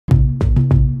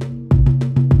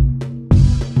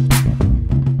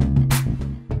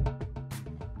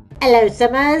Hello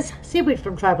Simmers, Seaweed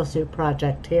from Tribal Soup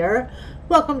Project here.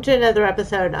 Welcome to another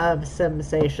episode of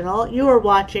SIMsational. You are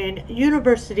watching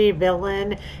University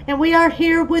Villain, and we are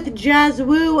here with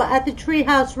Jazwoo at the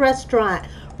Treehouse Restaurant,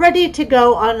 ready to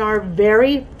go on our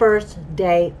very first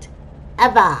date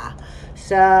ever.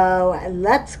 So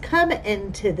let's come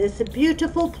into this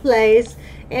beautiful place,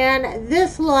 and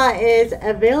this lot is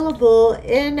available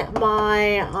in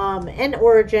my in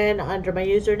Origin under my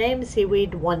username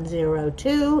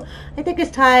Seaweed102. I think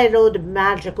it's titled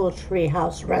Magical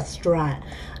Treehouse Restaurant.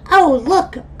 Oh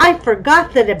look, I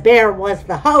forgot that a bear was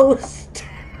the host.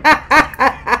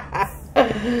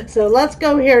 So let's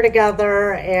go here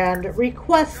together and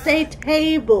request a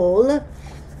table.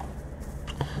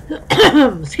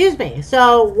 Excuse me.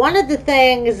 So one of the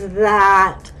things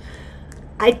that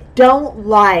I don't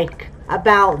like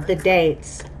about the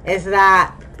dates is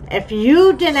that if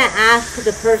you didn't ask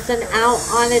the person out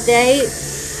on a date,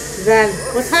 then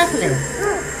what's happening?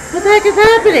 What the heck is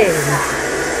happening?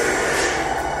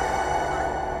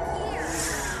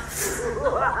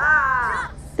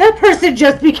 That person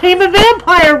just became a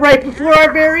vampire right before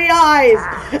our very eyes.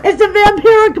 It's a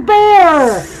vampiric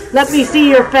bear. Let me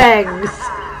see your fangs.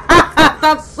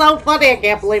 That's so funny. I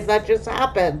can't believe that just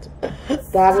happened.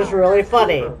 That is really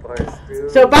funny.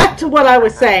 So back to what I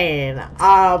was saying.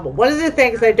 One of the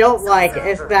things I don't like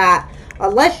is that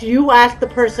unless you ask the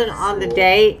person on the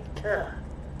date,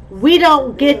 we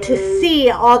don't get to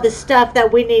see all the stuff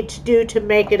that we need to do to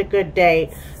make it a good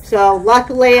date. So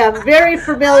luckily I'm very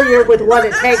familiar with what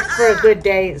it takes for a good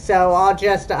date. So I'll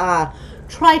just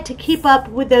try to keep up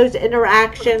with those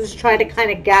interactions, try to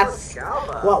kind of guess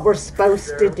what we're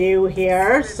supposed to do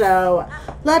here. So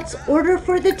let's order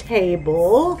for the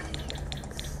table.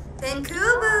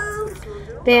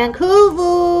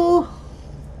 Vancouver.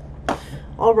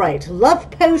 All right,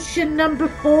 love potion number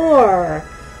 4.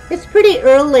 It's pretty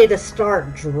early to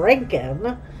start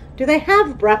drinking. Do they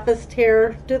have breakfast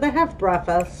here? Do they have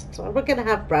breakfast? We're going to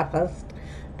have breakfast.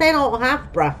 They don't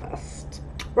have breakfast.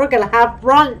 We're going to have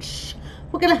brunch.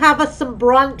 We're going to have us some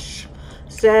brunch.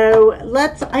 So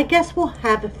I guess we'll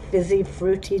have a fizzy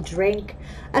fruity drink.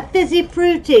 A fizzy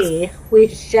fruity, we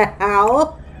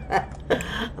shall.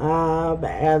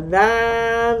 And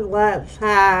then let's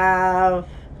have,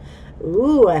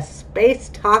 a space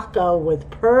taco with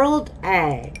pearled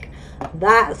egg.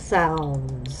 That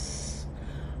sounds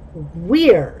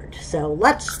weird. So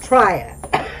let's try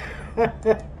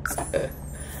it.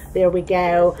 There we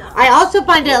go. I also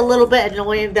find it a little bit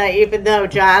annoying that even though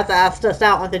Jazz asked us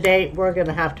out on the date, we're going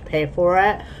to have to pay for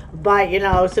it. But, you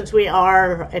know, since we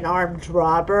are an armed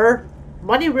robber,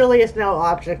 money really is no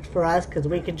object for us because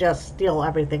we can just steal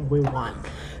everything we want.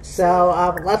 So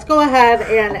let's go ahead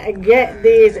and get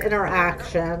these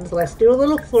interactions. Let's do a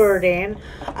little flirting.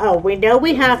 Oh, we know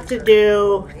we have to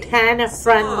do 10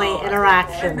 friendly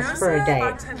interactions for a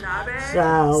date.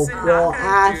 So we'll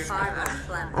ask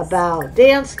about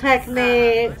dance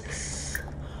techniques.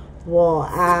 We'll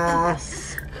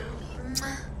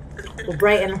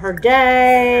brighten her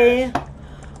day.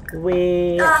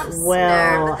 We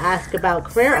will ask about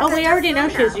career. Oh, we already know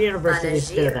she's a university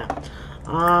student.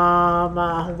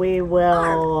 We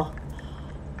will,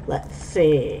 let's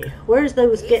see, where's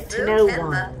those get to know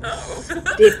ones?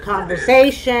 Deep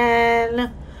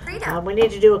conversation. We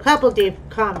need to do a couple deep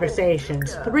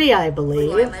conversations. 3, I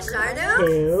believe.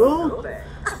 2.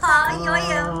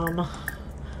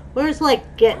 Where's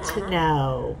like get to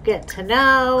know? Get to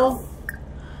know.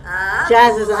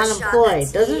 Jazz is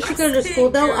unemployed. Doesn't she go to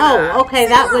school though? Oh, okay,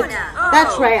 that's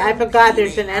right. I forgot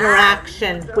there's an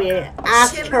interaction. We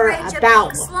asked her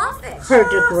about her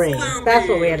degree. That's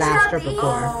what we had asked her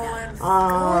before.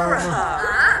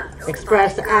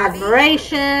 Express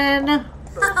admiration.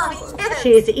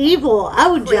 She's evil.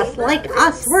 Oh, just like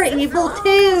us. We're evil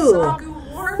too.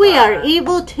 We are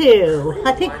evil too.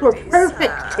 I think we're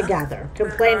perfect together.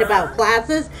 Complained about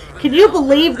classes. Can you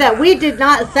believe that we did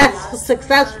not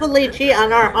successfully cheat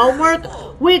on our homework?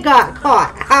 We got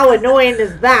caught. How annoying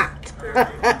is that?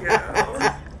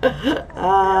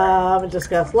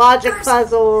 Discuss logic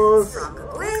puzzles.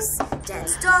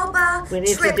 We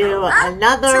need to do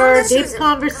another deep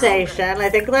conversation. I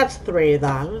think that's 3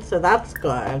 then, so that's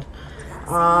good.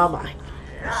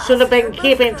 Should have been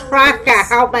keeping track of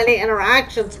how many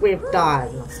interactions we've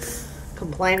done.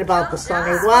 Complain about the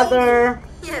sunny weather.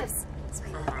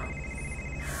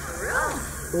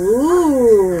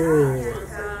 Ooh.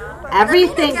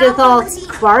 Everything is all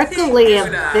sparkly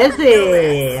and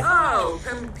fizzy.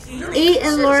 Eat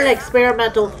and learn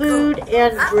experimental food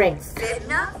and drink.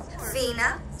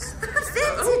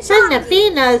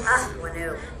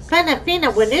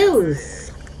 Fina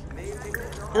Wanoos.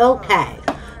 Okay.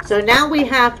 So now we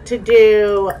have to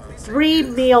do 3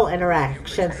 meal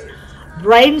interactions.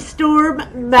 Brainstorm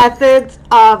methods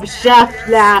of chef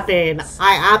napping.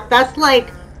 That's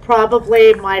like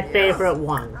probably my favorite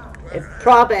one. It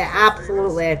probably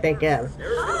absolutely I think is.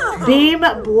 Beam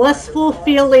blissful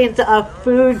feelings of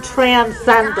food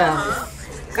transcendence.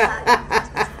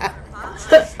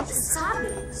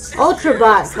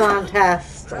 Ultrabot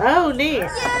contest. Oh neat.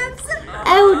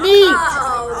 Oh neat.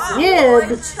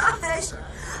 Yibs.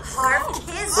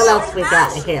 What else we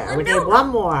got here? We need one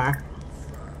more.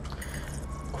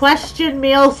 Question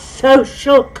meal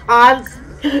social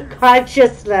consciousness.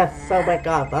 Oh my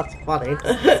god, that's funny.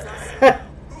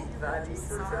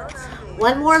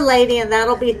 One more lady and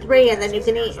that'll be 3 and then you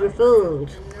can eat your food.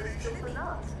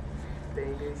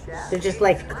 They're just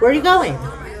like, where are you going?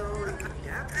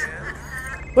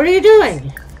 What are you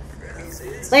doing?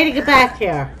 Lady, get back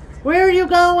here. Where are you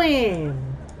going?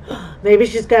 Maybe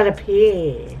she's got to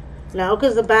pee. No,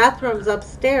 because the bathroom's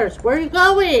upstairs. Where are you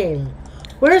going?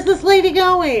 Where's this lady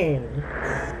going?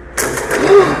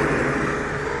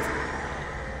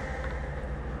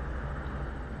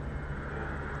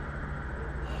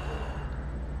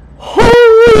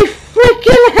 Holy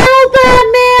freaking hell,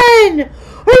 Batman!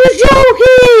 Are you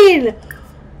joking?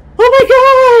 Oh my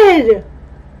god!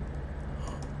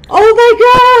 Oh my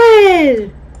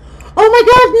god! Oh my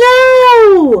god,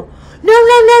 no! No,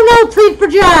 no, no, no! Plead for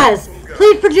Jazz!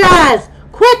 Plead for Jazz!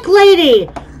 Quick, lady!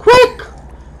 Quick!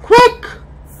 Quick!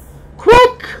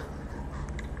 Quick!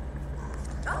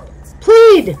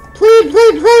 Plead! Plead,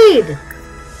 plead, plead!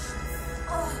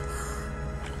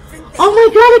 Oh my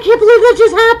god, I can't believe that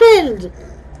just happened!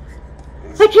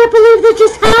 I can't believe that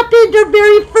just happened! Our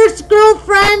very first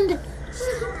girlfriend!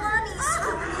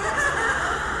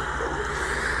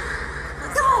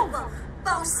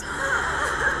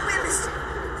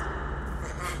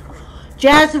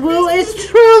 Jazz Wu is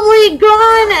truly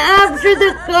gone after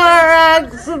the car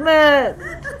accident!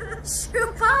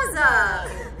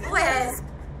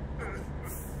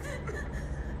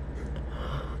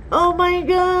 Oh my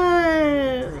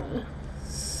god!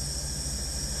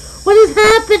 What is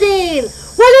happening?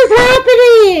 What is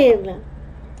happening?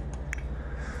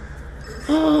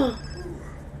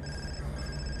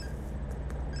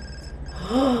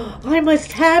 I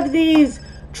must have these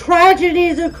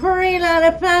tragedies occurring at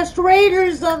a fast rate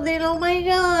or something. Oh my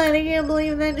god, I can't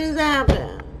believe that just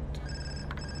happened.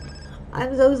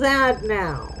 I'm so sad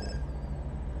now.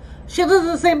 She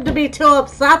doesn't seem to be too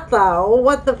upset though.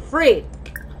 What the freak?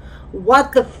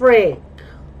 What the freak?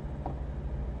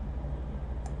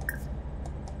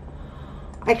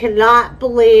 I cannot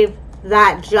believe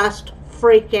that just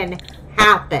freaking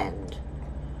happened.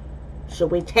 Should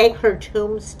we take her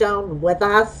tombstone with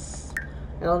us?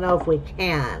 I don't know if we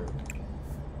can.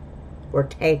 We're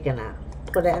taking it.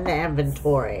 Put it in the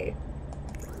inventory.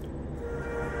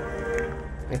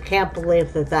 I can't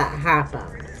believe that that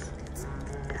happened.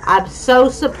 I'm so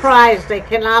surprised. I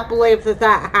cannot believe that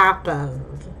that happened.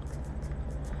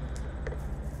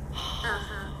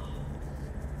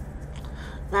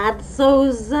 That's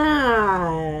so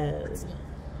sad.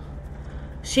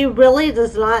 She really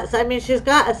does not. I mean, she's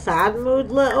got a sad mood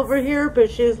lit over here,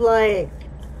 but she's like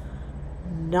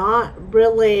not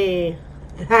really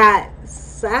that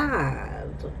sad.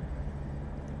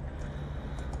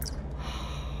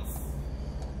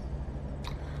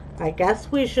 I guess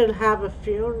we should have a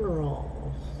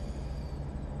funeral.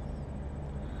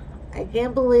 I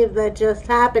can't believe that just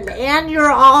happened. And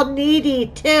you're all needy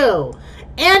too.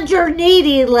 And you're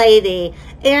needy, lady.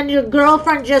 And your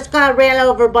girlfriend just got ran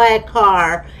over by a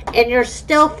car. And you're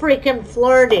still freaking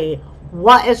flirty.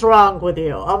 What is wrong with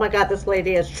you? Oh my god, this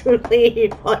lady is truly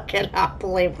evil. I cannot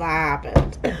believe that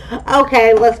happened.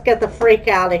 Okay, let's get the freak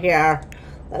out of here.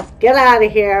 Let's get out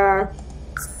of here.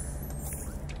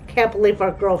 Can't believe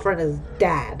our girlfriend is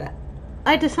dead.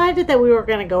 I decided that we were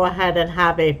going to go ahead and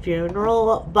have a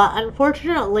funeral, but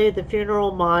unfortunately the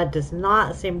funeral mod does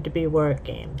not seem to be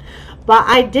working. But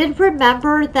I did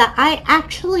remember that I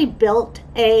actually built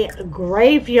a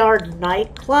graveyard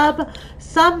nightclub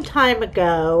some time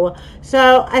ago.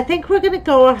 So I think we're going to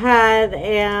go ahead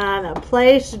and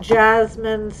place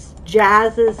Jazz's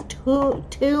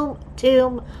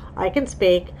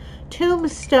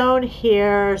tombstone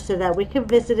here so that we can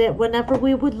visit it whenever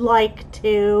we would like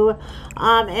to.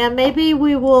 And maybe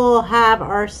we will have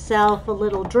ourselves a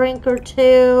little drink or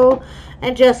two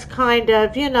and just kind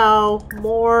of, you know,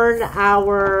 mourn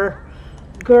our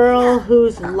girl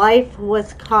whose life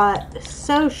was cut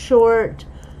so short,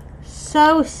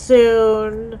 so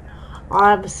soon.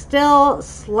 I'm still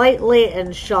slightly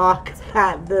in shock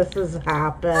that this has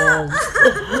happened.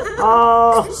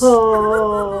 Oh,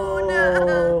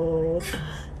 no.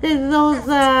 It's so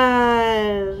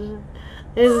sad.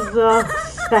 It's so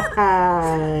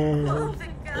sad.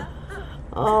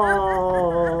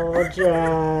 Oh,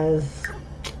 Jazz.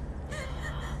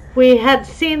 We had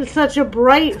seen such a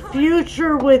bright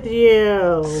future with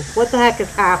you. What the heck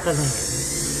is happening?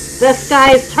 This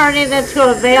guy's turning into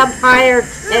a vampire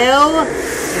too?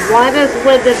 What is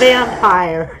with the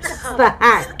vampires? The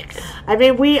heck? I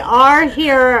mean, we are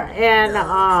here in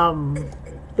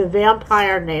the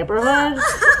vampire neighborhood,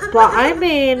 but I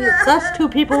mean, that's two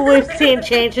people we've seen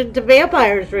change into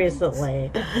vampires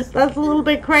recently. That's a little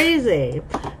bit crazy.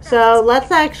 So let's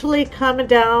actually come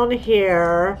down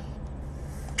here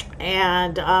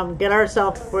and get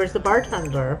ourselves. Where's the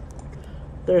bartender?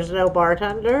 There's no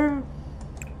bartender.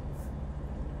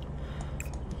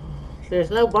 There's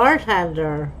no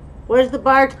bartender. Where's the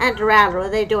bartender at? What are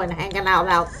they doing? Hanging out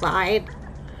outside?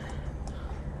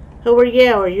 Who are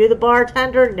you? Are you the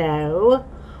bartender? No.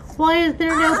 Why is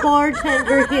there no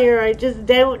bartender here? I just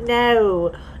don't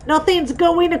know. Nothing's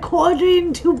going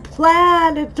according to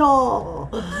plan at all.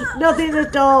 Nothing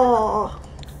at all.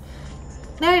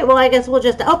 Alright, well I guess we'll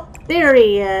just... Oh, there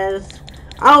he is.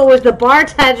 Oh, it was the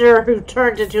bartender who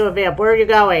turned into a vamp. Where are you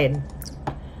going?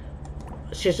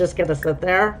 She's just gonna sit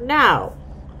there? No.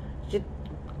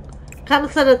 Come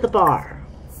sit at the bar.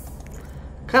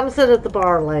 Come sit at the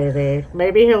bar, lady.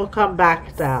 Maybe he'll come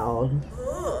back down.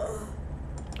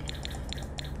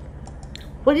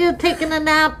 What are you taking a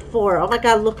nap for? Oh my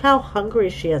god, look how hungry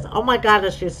she is. Oh my god,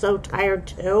 is she so tired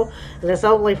too? And it's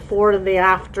only 4 in the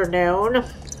afternoon.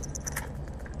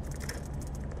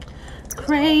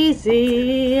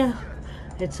 Crazy.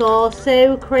 It's all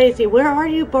so crazy. Where are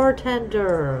you,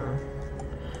 bartender?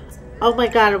 Oh my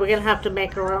god, are we gonna have to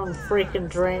make our own freaking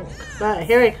drink? But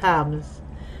here he comes.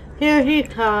 Here he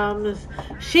comes.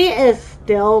 She is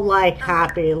still, like,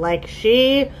 happy. Like,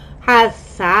 she has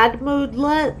sad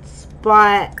moodlets,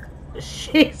 but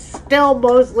she's still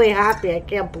mostly happy. I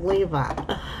can't believe it.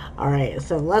 Alright,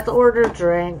 so let's order a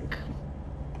drink.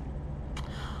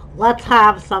 Let's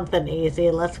have something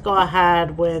easy. Let's go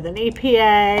ahead with an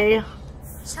EPA.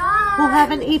 We'll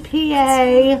have an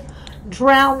EPA.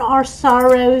 Drown our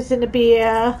sorrows in a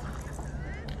beer.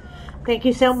 Thank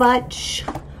you so much,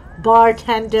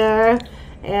 bartender.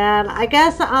 And I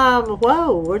guess,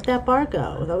 whoa, where'd that bar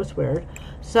go? That was weird.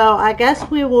 So I guess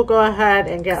we will go ahead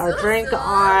and get our drink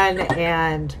on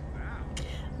and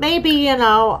maybe, you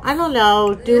know, I don't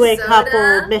know, do a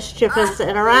couple mischievous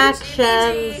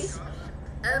interactions.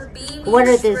 What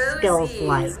are these skills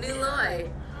like?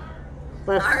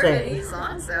 Let's see.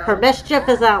 Her mischief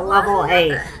is at level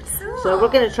 8. So we're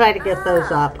going to try to get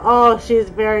those up. Oh, she's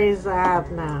very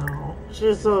sad now.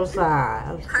 She's so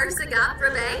sad.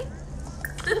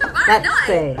 Let's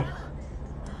see.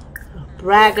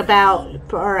 Brag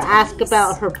about or ask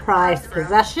about her prized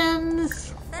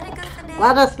possessions.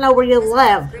 Let us know where you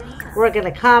live. We're going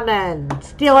to come and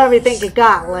steal everything you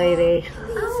got, lady.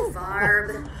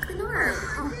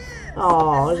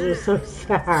 Oh, she's so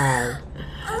sad.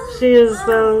 She is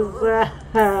so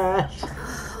sad.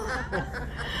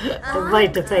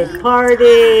 Invite to fake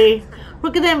party.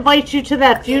 We're going to invite you to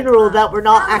that funeral that we're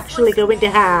not actually going to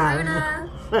have.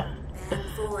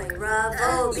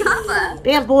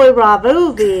 Damn boy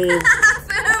Ravuvies.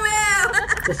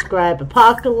 Describe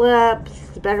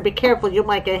apocalypse. You better be careful, you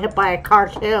might get hit by a car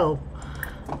too.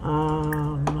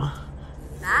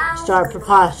 Start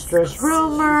preposterous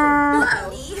rumor.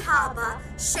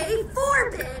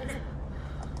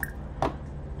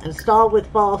 Install with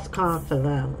false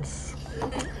confidence.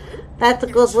 That's a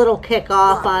good little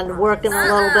kickoff on working a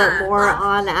little bit more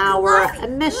on our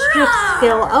mischief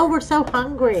skill. Oh, we're so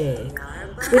hungry.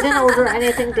 We didn't order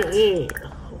anything to eat.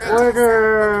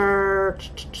 Order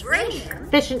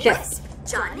fish and chips.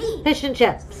 Fish and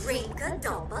chips.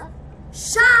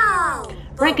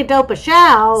 Drink-a-dopa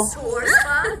shao.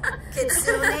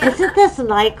 Isn't this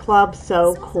nightclub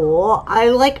so cool? I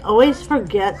like always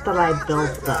forget that I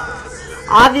built this.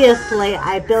 Obviously,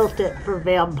 I built it for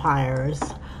vampires.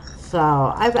 So,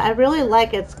 I really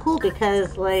like it. It's cool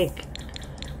because, like,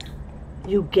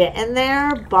 you get in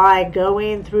there by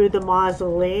going through the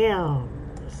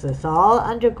mausoleums. It's all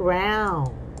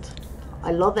underground.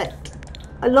 I love it.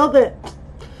 I love it.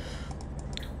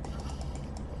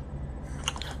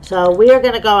 So, we are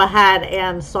going to go ahead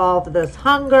and solve this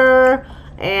hunger.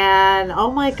 And,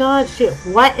 oh my god, shit,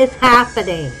 what is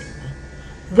happening?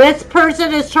 This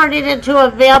person is turning into a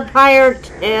vampire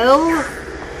too?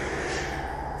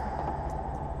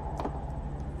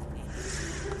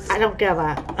 I don't get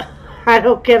that. I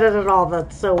don't get it at all.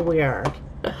 That's so weird.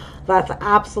 That's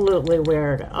absolutely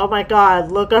weird. Oh my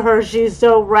god, look at her. She's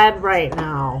so red right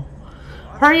now.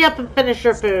 Hurry up and finish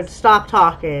your food. Stop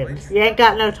talking. You ain't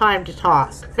got no time to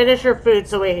talk. Finish your food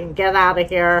so we can get out of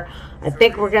here. I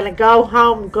think we're going to go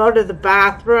home, go to the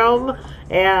bathroom,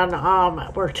 and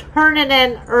we're turning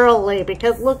in early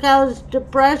because look how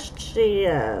depressed she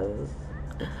is.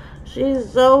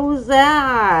 She's so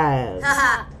sad.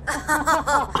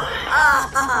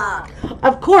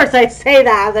 Of course I say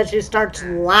that, and then she starts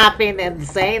laughing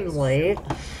insanely.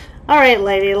 Alright,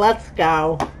 lady, let's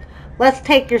go. Let's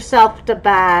take yourself to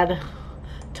bed.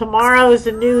 Tomorrow is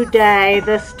a new day.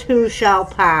 This too shall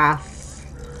pass.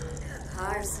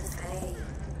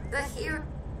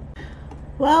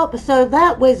 Well, so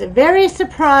that was very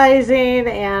surprising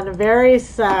and very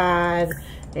sad.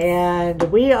 And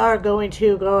we are going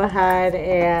to go ahead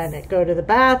and go to the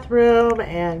bathroom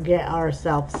and get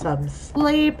ourselves some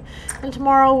sleep. And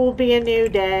tomorrow will be a new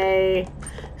day.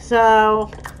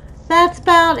 So that's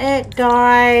about it,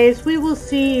 guys. We will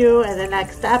see you in the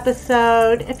next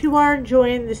episode. If you are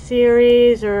enjoying the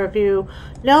series, or if you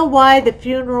know why the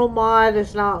funeral mod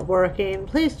is not working,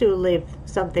 please do leave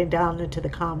something down into the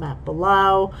comment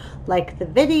below. Like the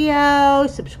video,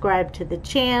 subscribe to the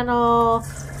channel,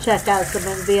 check out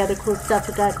some of the other cool stuff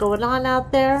we got going on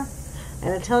out there.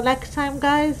 And until next time,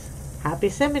 guys, happy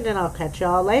simming, and I'll catch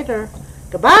y'all later.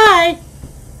 Goodbye!